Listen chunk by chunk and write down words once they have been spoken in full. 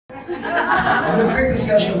I have a quick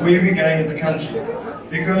discussion of where we're going as a country.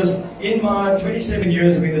 Because in my 27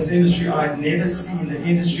 years of in this industry, I've never seen the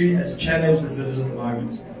industry as challenged as it is at the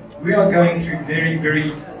moment. We are going through very,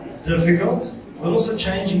 very difficult, but also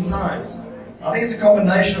changing times. I think it's a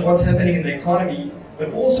combination of what's happening in the economy,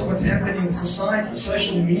 but also what's happening in society.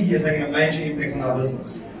 Social media is having a major impact on our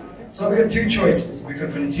business. So we've got two choices. We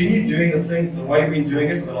can continue doing the things the way we've been doing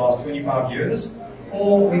it for the last 25 years,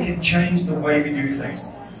 or we can change the way we do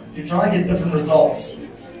things to try and get different results.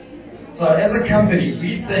 So as a company,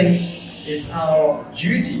 we think it's our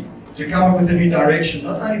duty to come up with a new direction,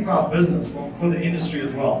 not only for our business, but for the industry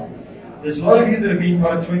as well. There's a lot of you that have been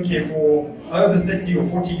part of Twincare for over 30 or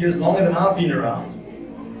 40 years, longer than I've been around.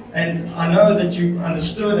 And I know that you've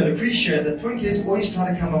understood and appreciate that Twincare is always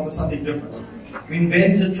trying to come up with something different. We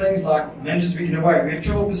invented things like Managers Week in a Way. We had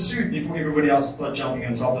Triple Pursuit before everybody else started jumping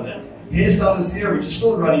on top of that. Hairstylist Year, which is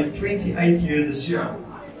still running, its 28th year this year.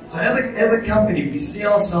 So as a company, we see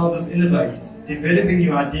ourselves as innovators, developing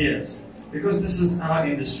new ideas, because this is our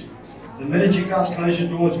industry. The minute you guys close your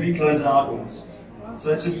doors, we close our doors.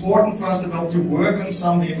 So it's important for us to be able to work on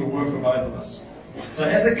something that will work for both of us. So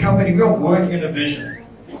as a company, we are working on a vision,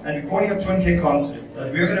 and we're calling it Twincare concept,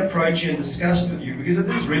 that we're going to approach you and discuss it with you, because it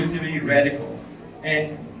is relatively radical.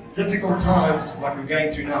 And difficult times, like we're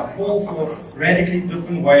going through now, call for radically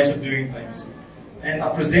different ways of doing things. And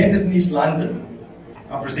I presented in East London,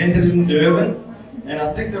 I presented it in Durban, and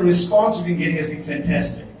I think the response we've been getting has been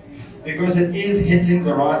fantastic, because it is hitting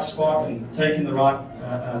the right spot and taking the right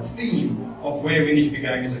theme of where we need to be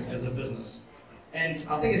going as a business. And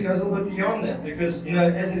I think it goes a little bit beyond that, because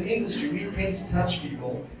as an industry, we tend to touch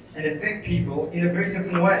people and affect people in a very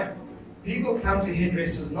different way. People come to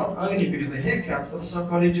hairdressers not only because of the haircuts, but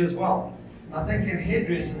psychology as well. I think if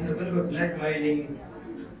hairdressers have a bit of a blackmailing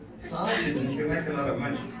side to them, you can make a lot of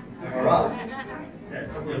money. Am I right? Yeah,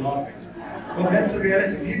 some people are laughing. Well, that's the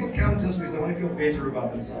reality. People come to us because they want to feel better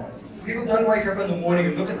about themselves. People don't wake up in the morning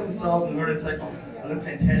and look at themselves in the mirror and say, oh, I look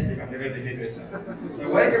fantastic, I'm going to go to the hairdresser. They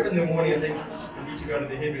wake up in the morning and think, I need to go to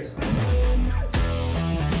the hairdresser.